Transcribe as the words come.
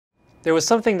there was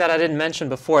something that I didn't mention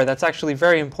before that's actually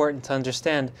very important to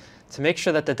understand to make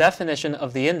sure that the definition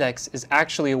of the index is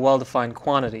actually a well-defined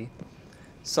quantity.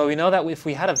 So we know that if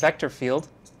we had a vector field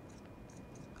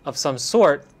of some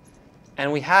sort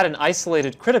and we had an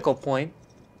isolated critical point,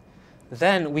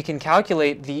 then we can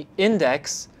calculate the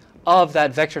index of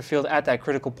that vector field at that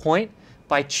critical point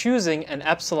by choosing an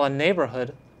epsilon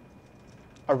neighborhood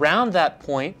around that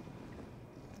point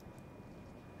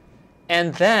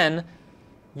and then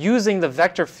using the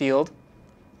vector field,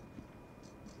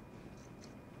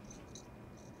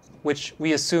 which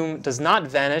we assume does not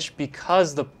vanish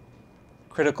because the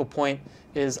critical point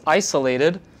is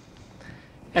isolated.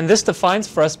 And this defines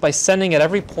for us by sending at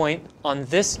every point on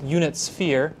this unit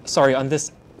sphere, on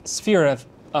this sphere of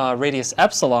radius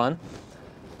epsilon,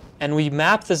 and we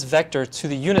map this vector to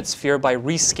the unit sphere by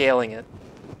rescaling it.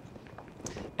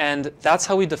 And that's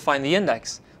how we define the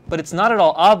index. But it's not at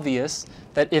all obvious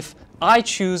that if I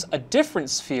choose a different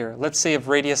sphere, let's say of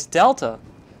radius delta,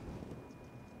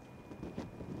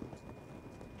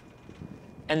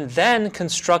 and then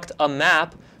construct a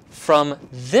map from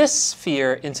this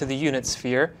sphere into the unit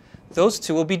sphere, those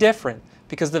two will be different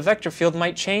because the vector field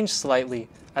might change slightly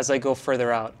as I go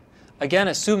further out. Again,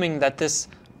 assuming that this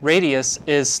radius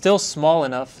is still small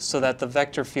enough so that the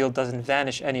vector field doesn't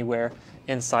vanish anywhere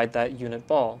inside that unit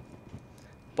ball.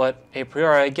 But a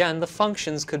priori, again, the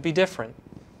functions could be different.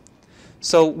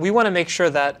 So we want to make sure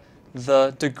that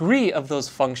the degree of those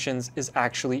functions is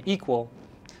actually equal.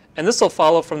 And this will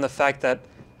follow from the fact that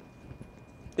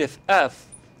if f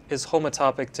is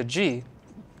homotopic to g,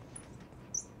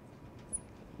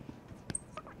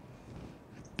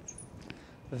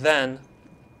 then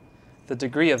the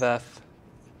degree of f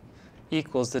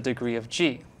equals the degree of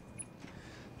g.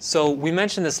 So we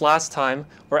mentioned this last time,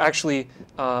 or actually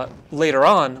later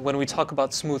on when we talk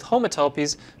about smooth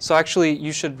homotopies. So actually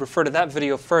you should refer to that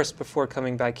video first before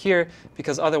coming back here,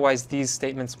 because otherwise these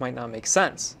statements might not make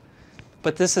sense.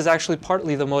 But this is actually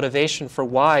partly the motivation for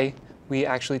why we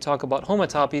actually talk about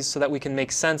homotopies, so that we can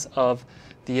make sense of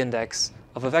the index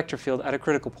of a vector field at a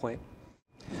critical point.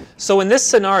 So in this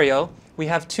scenario, we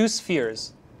have two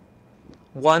spheres.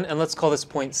 One, and let's call this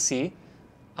point C.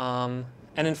 And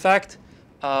in fact,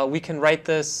 we can write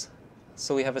this,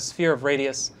 so we have a sphere of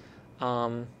radius.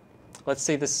 Let's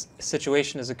say this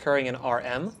situation is occurring in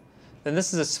Rm. Then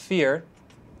this is a sphere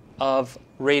of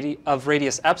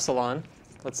radius epsilon.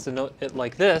 Let's denote it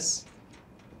like this.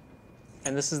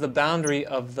 And this is the boundary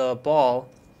of the ball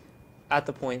at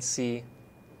the point C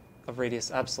of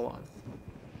radius epsilon.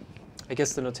 I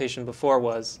guess the notation before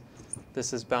was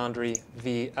this is boundary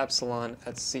V epsilon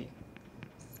at C.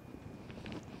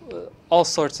 All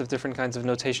sorts of different kinds of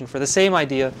notation for the same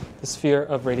idea, the sphere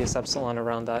of radius epsilon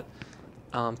around that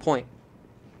point.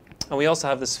 And we also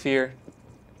have the sphere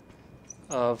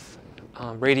of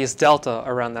radius delta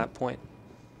around that point.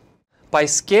 By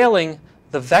scaling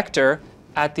the vector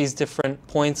at these different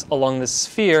points along the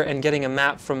sphere and getting a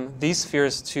map from these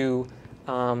spheres to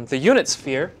the unit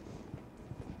sphere,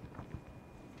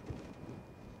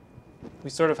 we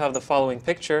sort of have the following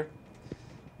picture.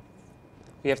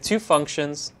 We have two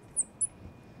functions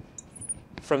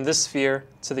from this sphere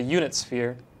to the unit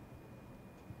sphere.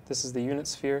 This is the unit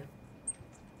sphere.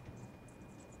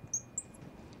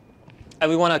 And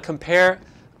we want to compare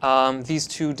these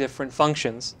two different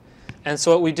functions. And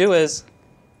so what we do is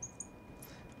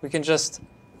we can just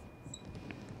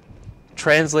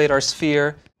translate our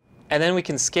sphere, and then we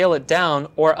can scale it down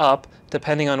or up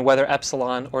depending on whether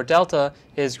epsilon or delta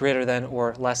is greater than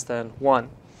or less than 1.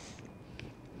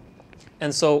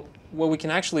 And so what we can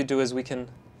actually do is we can,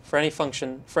 for any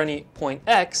function, for any point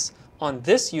x on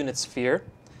this unit sphere,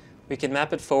 we can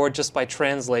map it forward just by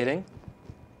translating.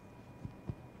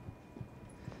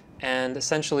 And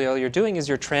essentially all you're doing is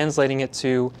you're translating it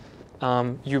to,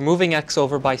 you're moving x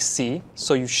over by c,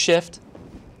 so you shift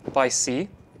by c.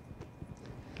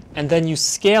 And then you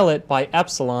scale it by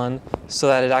epsilon so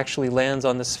that it actually lands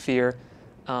on the sphere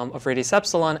of radius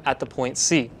epsilon at the point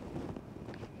C.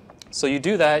 So you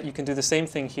do that. You can do the same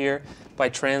thing here by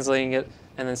translating it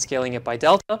and then scaling it by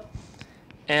delta.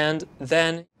 And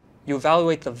then you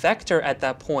evaluate the vector at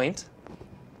that point.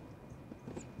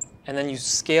 And then you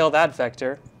scale that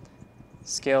vector.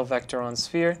 Scale vector on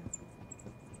sphere.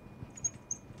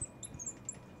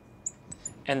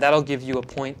 And that'll give you a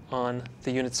point on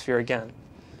the unit sphere again.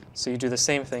 So you do the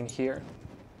same thing here.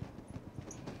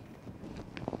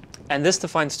 And this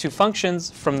defines two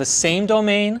functions from the same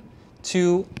domain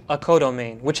to a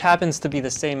codomain, which happens to be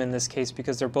the same in this case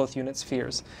because they're both unit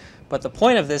spheres. But the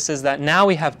point of this is that now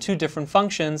we have two different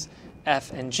functions,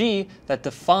 f and g, that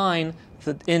define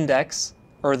the index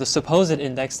or the supposed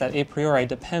index that a priori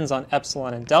depends on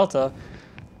epsilon and delta,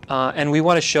 and we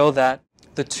want to show that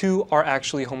the two are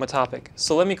actually homotopic.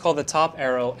 So let me call the top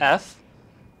arrow F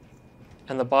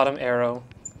and the bottom arrow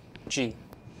G.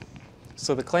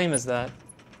 So the claim is that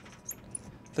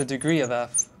the degree of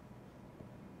F,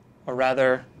 or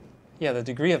rather, the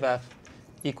degree of F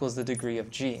equals the degree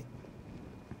of G.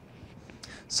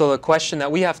 So the question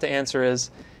that we have to answer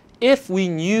is, if we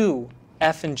knew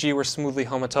F and G were smoothly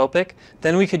homotopic,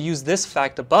 then we could use this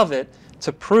fact above it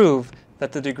to prove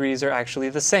that the degrees are actually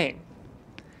the same.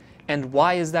 And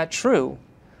why is that true?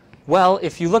 Well,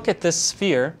 if you look at this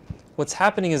sphere, what's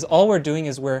happening is all we're doing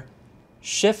is we're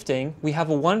shifting. We have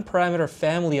a one-parameter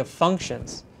family of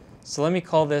functions. So let me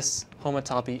call this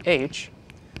homotopy H.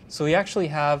 So we actually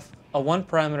have a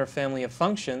one-parameter family of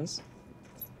functions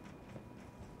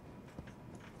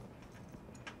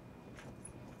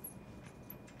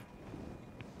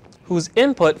whose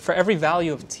input for every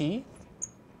value of t,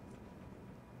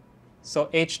 so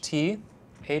ht,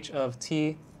 h of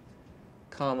t,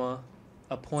 comma,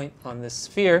 a point on this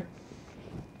sphere,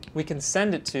 we can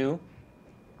send it to,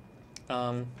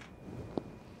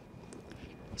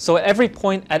 so at every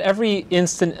point, at every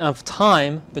instant of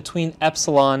time between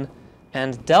epsilon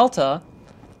and delta,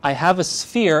 I have a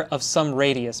sphere of some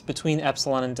radius between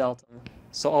epsilon and delta.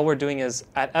 So all we're doing is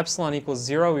at epsilon equals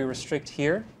 0, we restrict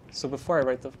here. So before I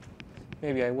write the,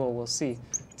 maybe I will, we'll see.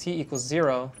 T equals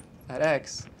 0 at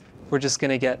x, we're just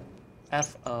going to get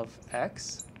f of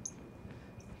x.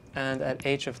 And at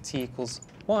h of t equals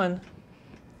 1,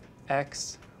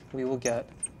 x, we will get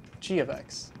g of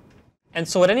x. And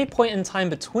so at any point in time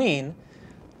between,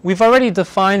 we've already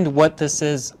defined what this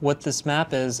is, what this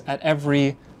map is at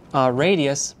every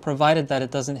radius, provided that it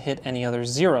doesn't hit any other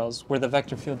zeros, where the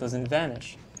vector field doesn't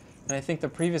vanish. And I think the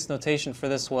previous notation for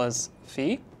this was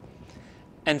phi.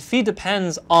 And phi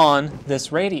depends on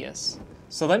this radius.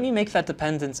 So let me make that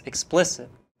dependence explicit.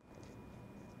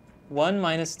 1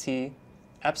 minus t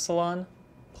epsilon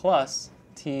plus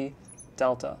t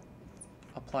delta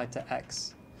applied to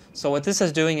x. So what this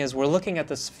is doing is we're looking at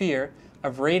the sphere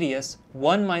of radius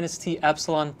 1 minus t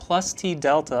epsilon plus t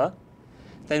delta.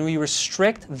 Then we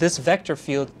restrict this vector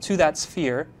field to that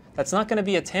sphere. That's not going to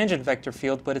be a tangent vector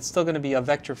field, but it's still going to be a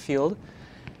vector field.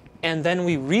 And then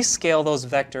we rescale those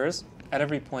vectors at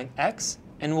every point x,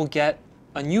 and we'll get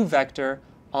a new vector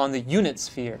on the unit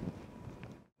sphere.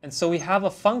 And so we have a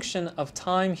function of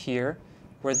time here,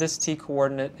 where this t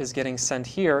coordinate is getting sent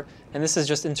here, and this is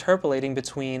just interpolating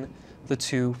between the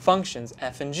two functions,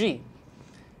 f and g.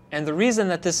 And the reason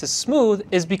that this is smooth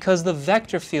is because the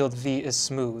vector field v is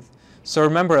smooth. So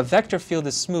remember, a vector field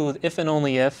is smooth if and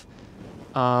only if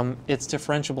it's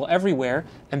differentiable everywhere.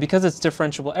 And because it's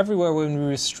differentiable everywhere, when we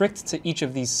restrict to each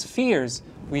of these spheres,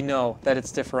 we know that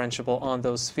it's differentiable on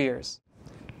those spheres.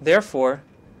 Therefore,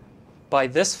 by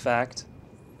this fact,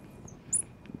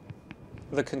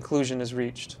 the conclusion is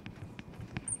reached.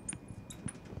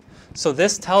 So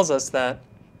this tells us that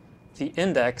the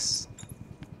index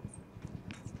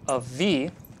of v,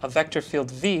 a vector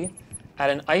field v, at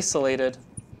an isolated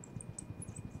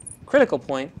critical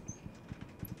point,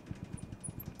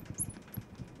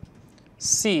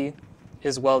 C,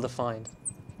 is well defined.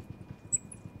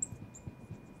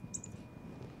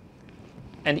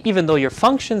 And even though your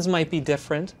functions might be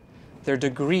different, their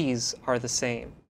degrees are the same.